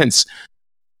make sense.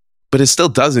 But it still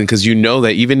doesn't, because you know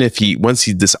that even if once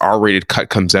this R-rated cut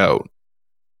comes out,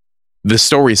 the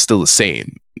story is still the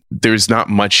same. There's not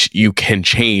much you can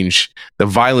change. The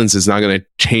violence is not going to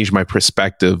change my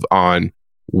perspective on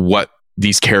what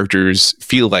these characters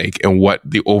feel like and what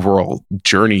the overall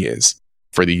journey is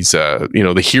for these,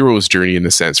 the hero's journey, in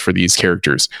the sense, for these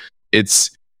characters. It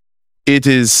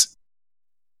is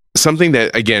something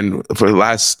that, again, for the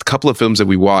last couple of films that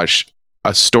we watched,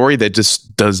 a story that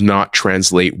just does not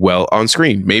translate well on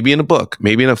screen. Maybe in a book,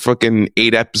 maybe in a fucking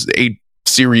 8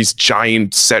 series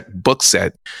giant book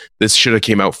set. This should have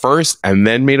came out first and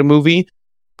then made a movie.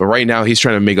 But right now he's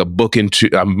trying to make a book into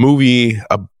a movie.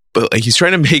 He's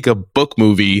trying to make a book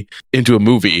movie into a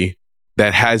movie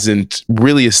that hasn't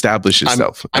really established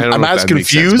itself. I'm as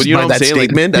confused by that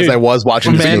statement as I was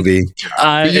watching this movie.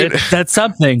 That's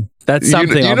something. That's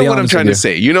something. You know what I'm trying to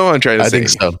say. You know what I'm trying to say. I think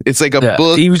so. It's like a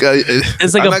book.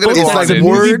 It's like a book. It's like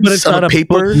words, but it's not a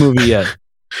book movie yet.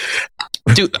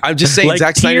 Dude, I'm just saying, like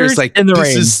Zack Snyder is like,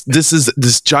 this is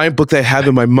this giant book that I have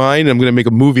in my mind. I'm going to make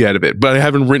a movie out of it, but I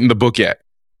haven't written the book yet.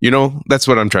 You know, that's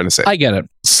what I'm trying to say. I get it.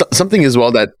 Something as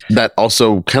well that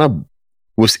also kind of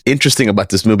was interesting about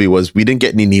this movie was we didn't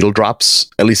get any needle drops,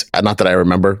 at least not that I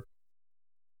remember.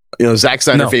 You know, Zack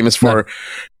Snyder famous for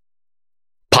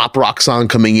pop rock song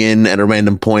coming in at a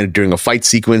random point during a fight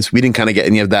sequence. We didn't kind of get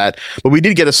any of that, but we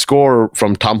did get a score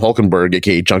from Tom Hulkenberg,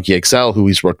 aka Junkie XL, who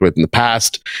he's worked with in the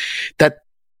past, that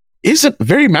isn't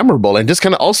very memorable and just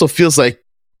kind of also feels like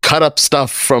cut up stuff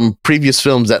from previous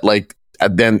films that, like,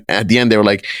 at the end they were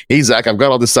like, hey Zach, I've got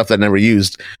all this stuff that I never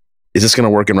used. Is this going to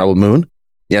work in Rebel Moon?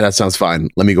 Yeah, that sounds fine.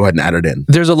 Let me go ahead and add it in.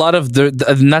 There's a lot of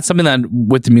and that's something that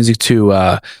with the music too.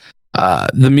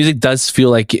 The music does feel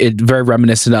like it very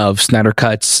reminiscent of Snyder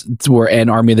Cuts and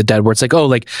Army of the Dead, where it's like, oh,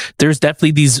 like there's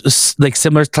definitely these like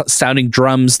similar sounding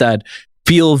drums that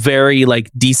feel very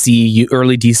like DCU,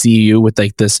 early DCU, with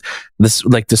like this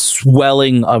like the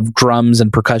swelling of drums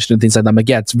and percussion and things like that. I'm like,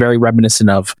 yeah, it's very reminiscent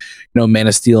of, you know, Man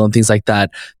of Steel and things like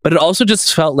that. But it also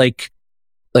just felt like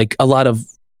a lot of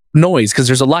noise, because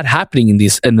there's a lot happening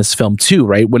in this film too,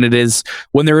 right? When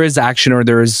there is action or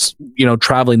there is, you know,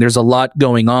 traveling, there's a lot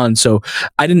going on. So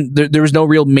there was no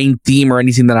real main theme or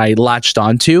anything that I latched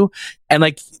onto. And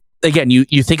like, again,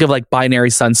 you think of like Binary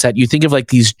Sunset, you think of like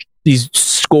these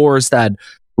scores that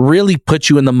really put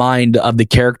you in the mind of the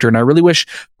character. And I really wish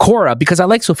Korra, because I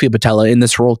like Sofia Boutella in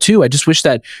this role too, I just wish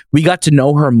that we got to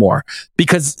know her more,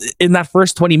 because in that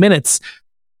first 20 minutes,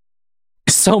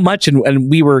 so much, and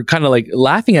we were kind of like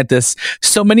laughing at this,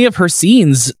 so many of her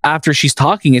scenes after she's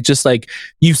talking, it's just like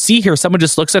you see her, someone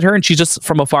just looks at her and she's just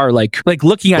from afar like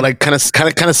looking at, like kind of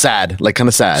sad,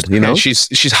 you know, and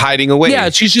she's hiding away. Yeah,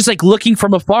 she's just like looking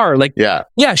from afar, like yeah,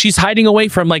 she's hiding away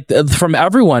from from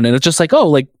everyone, and it's just like, oh,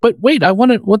 like, but wait, I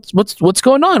want to, what's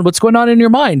going on in your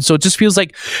mind? So it just feels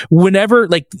like whenever,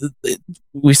 like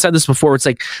we said this before, it's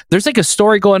like there's like a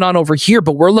story going on over here,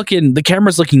 but the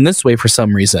camera's looking this way for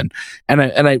some reason. And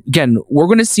again, we're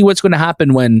going to see what's going to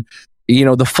happen when, you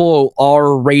know, the full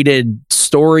R-rated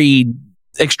story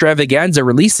extravaganza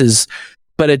releases,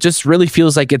 but it just really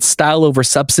feels like it's style over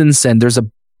substance, and there's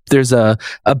a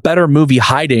better movie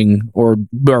hiding or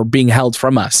being held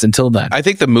from us until then. I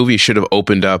think the movie should have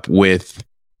opened up with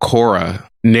Korra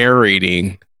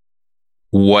narrating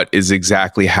what is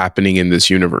exactly happening in this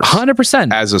universe.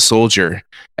 100%. As a soldier,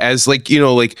 as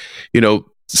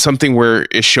something where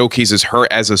it showcases her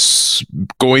as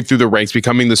going through the ranks,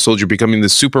 becoming the soldier, becoming the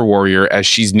super warrior as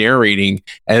she's narrating,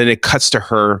 and then it cuts to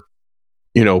her,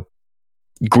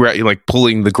 like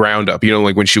pulling the ground up,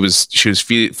 like when she was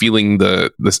feeling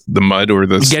the mud or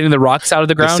the getting the rocks out of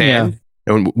the ground, sand,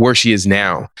 and where she is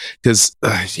now. Because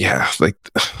like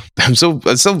I'm so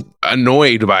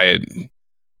annoyed by it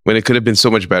when it could have been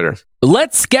so much better.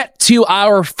 Let's get to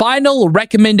our final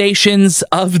recommendations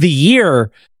of the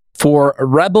year for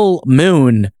Rebel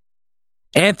Moon.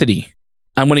 Anthony,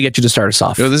 I'm going to get you to start us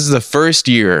off. This is the first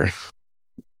year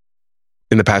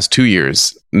in the past 2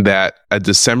 years that a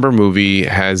December movie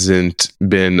hasn't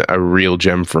been a real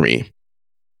gem for me.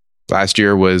 Last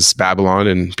year was Babylon,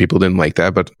 and people didn't like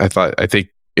that, but I think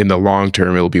in the long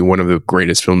term, it'll be one of the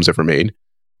greatest films ever made.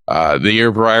 The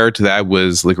year prior to that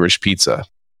was Licorice Pizza.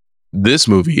 This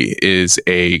movie is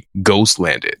a Ghost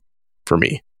Landed for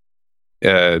me.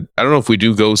 I don't know if we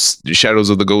do Shadows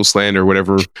of the Ghostland or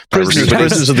whatever.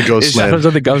 Prisoners of the Ghostland. Shadows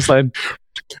of the Ghostland.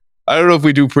 I don't know if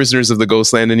we do Prisoners of the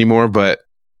Ghostland anymore, but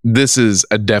this is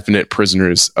a definite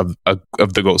Prisoners of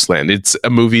the Ghostland. It's a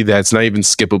movie that's not even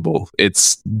skippable.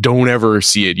 It's don't ever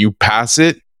see it. You pass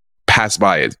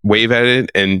by it, wave at it,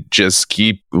 and just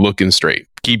keep looking straight.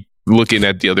 Keep looking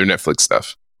at the other Netflix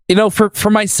stuff. For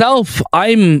myself,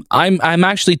 I'm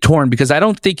actually torn because I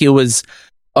don't think it was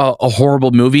a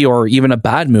horrible movie or even a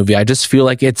bad movie. I just feel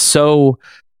like it's such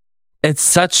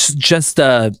just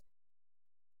a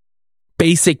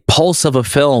basic pulse of a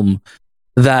film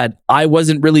that I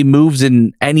wasn't really moved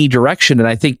in any direction. And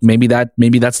I think maybe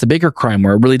that's the bigger crime,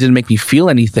 where it really didn't make me feel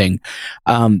anything.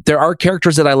 There are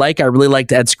characters that I like. I really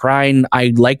liked Ed Skrein.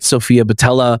 I liked Sofia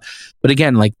Boutella. But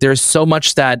again, like there's so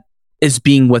much that is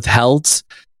being withheld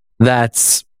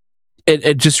that's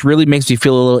it just really makes me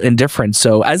feel a little indifferent.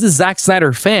 So as a Zack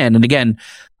Snyder fan, and again,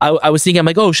 I was thinking, I'm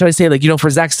like, oh, should I say like, for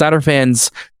Zack Snyder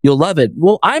fans, you'll love it.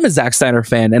 Well, I'm a Zack Snyder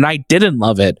fan and I didn't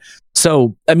love it.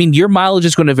 So, I mean, your mileage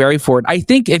is going to vary for it. I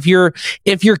think if you're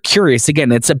curious,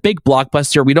 again, it's a big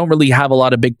blockbuster. We don't really have a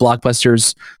lot of big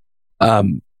blockbusters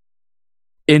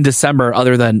in December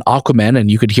other than Aquaman, and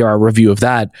you could hear our review of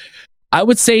that. I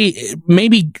would say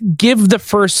maybe give the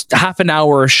first half an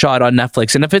hour a shot on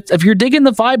Netflix. And if you're digging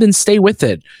the vibe, then stay with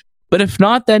it. But if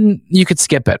not, then you could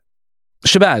skip it.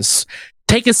 Shahbaz,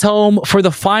 take us home for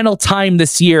the final time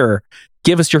this year.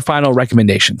 Give us your final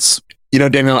recommendations.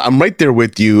 Daniel, I'm right there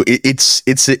with you. It's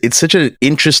such an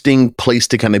interesting place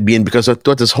to kind of be in, because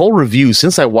throughout this whole review,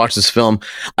 since I watched this film,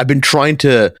 I've been trying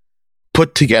to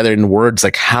put together in words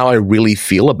like how I really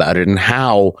feel about it and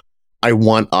how I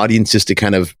want audiences to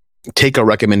kind of take a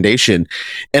recommendation.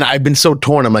 And I've been so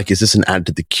torn. I'm like, is this an add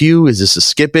to the queue? Is this a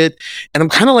skip it? And I'm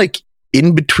kind of like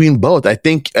in between both. I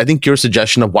think your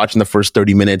suggestion of watching the first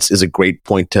 30 minutes is a great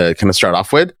point to kind of start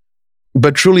off with.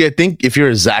 But truly, I think if you're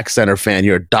a Zack Snyder fan,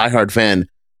 you're a diehard fan,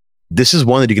 this is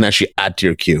one that you can actually add to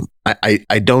your queue. I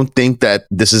don't think that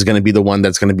this is going to be the one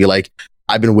that's going to be like,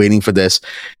 I've been waiting for this.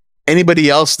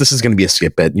 Anybody else, this is going to be a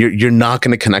skip it. You're not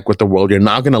going to connect with the world. You're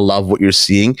not going to love what you're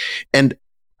seeing. And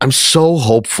I'm so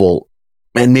hopeful,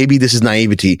 and maybe this is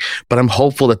naivety, but I'm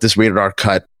hopeful that this rated R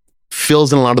cut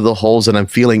fills in a lot of the holes that I'm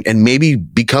feeling and maybe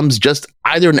becomes just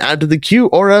either an add to the queue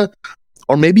or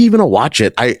maybe even a watch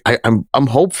it. I'm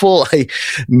hopeful.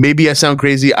 Maybe I sound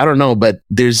crazy. I don't know, but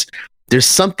there's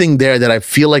something there that I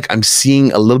feel like I'm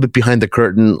seeing a little bit behind the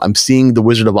curtain. I'm seeing the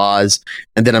Wizard of Oz,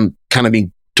 and then I'm kind of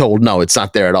being told, no, it's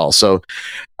not there at all. So,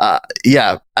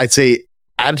 I'd say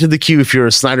add it to the queue if you're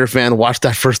a Snyder fan. Watch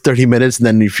that first 30 minutes, and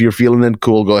then if you're feeling it,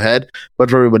 cool, go ahead. But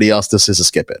for everybody else, this is a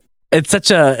skip it. It's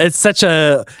such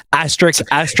a asterisk.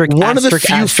 One of the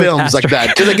few films like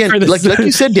that. Because again, like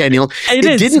you said, Daniel,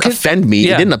 it didn't offend me.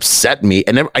 Yeah. It didn't upset me.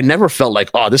 And I never felt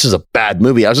like, oh, this is a bad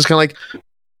movie. I was just kind of like,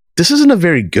 this isn't a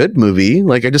very good movie.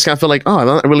 Like, I just kind of felt like, oh, I'm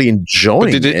not really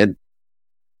enjoying it.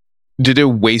 Did it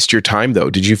waste your time though?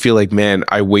 Did you feel like, man,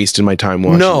 I wasted my time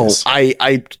watching this? No,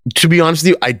 I to be honest with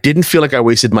you, I didn't feel like I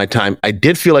wasted my time. I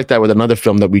did feel like that with another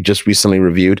film that we just recently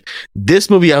reviewed. This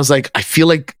movie, I was like, I feel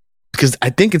like, because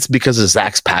I think it's because of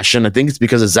Zach's passion. I think it's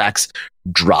because of Zach's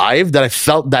drive that I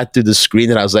felt that through the screen,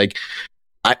 that I was like,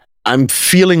 I'm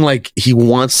feeling like he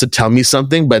wants to tell me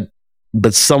something, but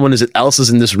someone else is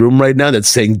in this room right now that's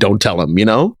saying, don't tell him,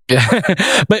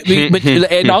 but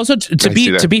and also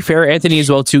to be fair, Anthony, as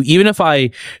well too, even if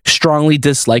I strongly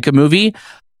dislike a movie,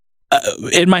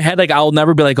 in my head, like, I'll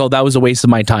never be like, oh, that was a waste of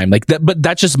my time. Like that, but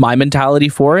that's just my mentality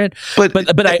for it. But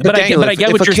I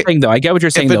get what you're saying though. I get what you're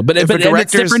saying though. But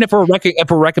it's different if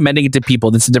we're recommending it to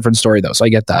people. That's a different story though. So I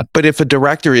get that. But if a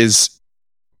director is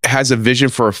has a vision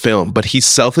for a film, but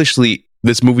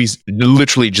this movie's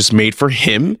literally just made for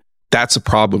him. That's a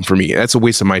problem for me. That's a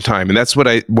waste of my time. And that's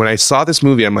when I saw this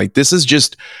movie, I'm like, this is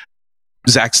just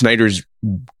Zack Snyder's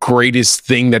greatest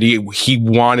thing that he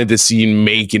wanted to see and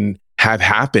make and have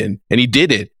happen. And he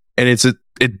did it. And it's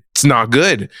not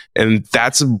good. And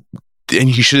and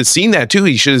he should have seen that too.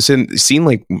 He should have seen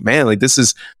like, man, like this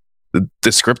is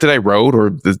the script that I wrote, or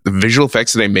the visual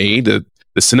effects that I made, the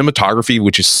cinematography,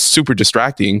 which is super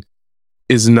distracting,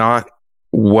 is not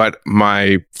what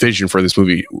my vision for this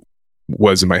movie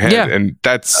was in my head. Yeah. And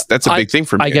that's a big thing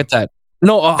for me. I get that.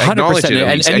 No,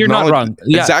 100%. And you're not wrong.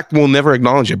 Yeah. Zach will never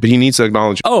acknowledge it, but he needs to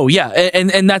acknowledge it. Oh, yeah.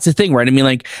 And that's the thing, right? I mean,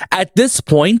 like at this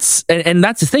point, and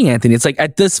that's the thing, Anthony, it's like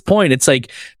at this point, it's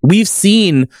like we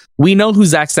know who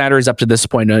Zack Snyder is up to this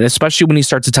point, and especially when he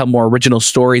starts to tell more original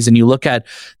stories and you look at,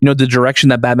 the direction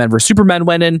that Batman vs. Superman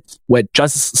went in, what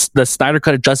the Snyder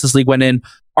Cut of Justice League went in,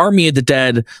 Army of the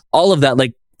Dead, all of that,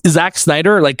 like, Zack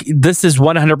Snyder, like this is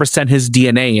 100% his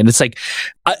DNA, and it's like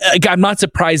I'm not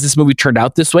surprised this movie turned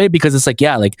out this way, because it's like,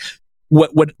 yeah, like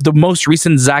what the most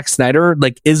recent Zack Snyder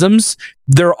like isms,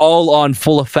 they're all on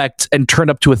full effect and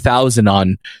turned up to 1,000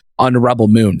 on Rebel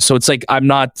Moon. So it's like I'm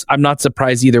not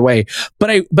surprised either way. But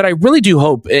I really do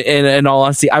hope, in all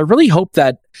honesty, I really hope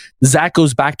that Zack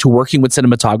goes back to working with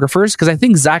cinematographers, because I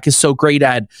think Zack is so great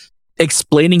at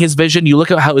explaining his vision. You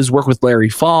look at how his work with Larry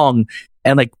Fong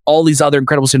and like all these other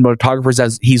incredible cinematographers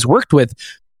as he's worked with.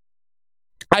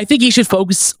 I think he should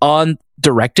focus on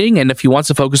directing, and if he wants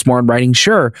to focus more on writing,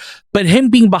 sure. But him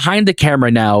being behind the camera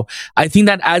now, I think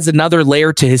that adds another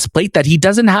layer to his plate that he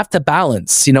doesn't have to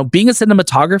balance. Being a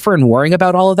cinematographer and worrying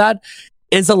about all of that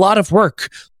is a lot of work.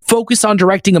 Focus on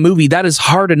directing a movie. That is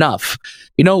hard enough.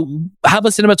 Have a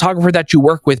cinematographer that you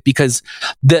work with, because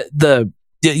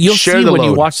you'll see when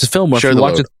you watch the film, or if you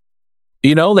watch it,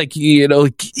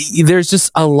 there's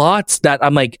just a lot that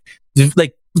I'm like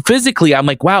physically, I'm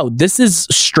like, wow, this is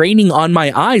straining on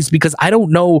my eyes, because I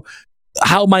don't know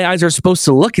how my eyes are supposed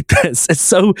to look at this. It's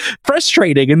so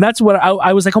frustrating. And that's what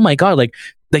I was like, oh my God, like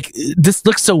this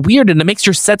looks so weird, and it makes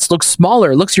your sets look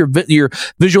smaller. It looks your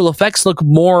visual effects look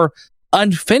more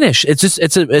unfinished.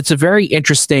 It's a very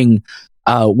interesting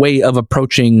way of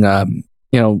approaching,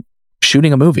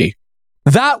 shooting a movie.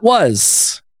 That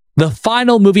was the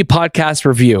final movie podcast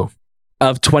review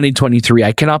of 2023.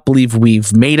 I cannot believe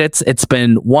we've made it. It's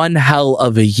been one hell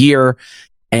of a year,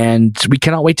 and we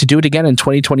cannot wait to do it again in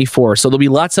 2024. So there'll be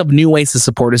lots of new ways to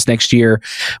support us next year.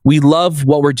 We love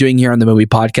what we're doing here on the Movie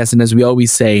Podcast. And as we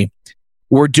always say,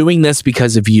 we're doing this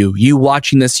because of you. You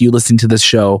watching this, you listening to this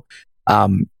show,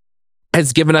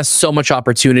 has given us so much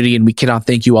opportunity, and we cannot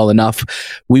thank you all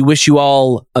enough. We wish you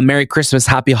all a Merry Christmas,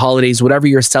 Happy Holidays, whatever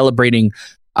you're celebrating.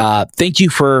 Thank you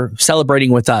for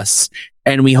celebrating with us,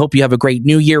 and we hope you have a great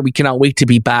new year. We cannot wait to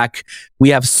be back. We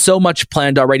have so much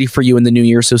planned already for you in the new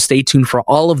year, so stay tuned for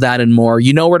all of that and more.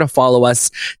 You know where to follow us.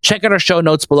 Check out our show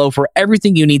notes below for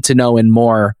everything you need to know and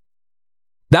more.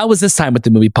 That was This Time with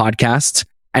the Movie Podcast,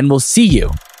 and we'll see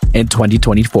you in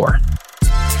 2024.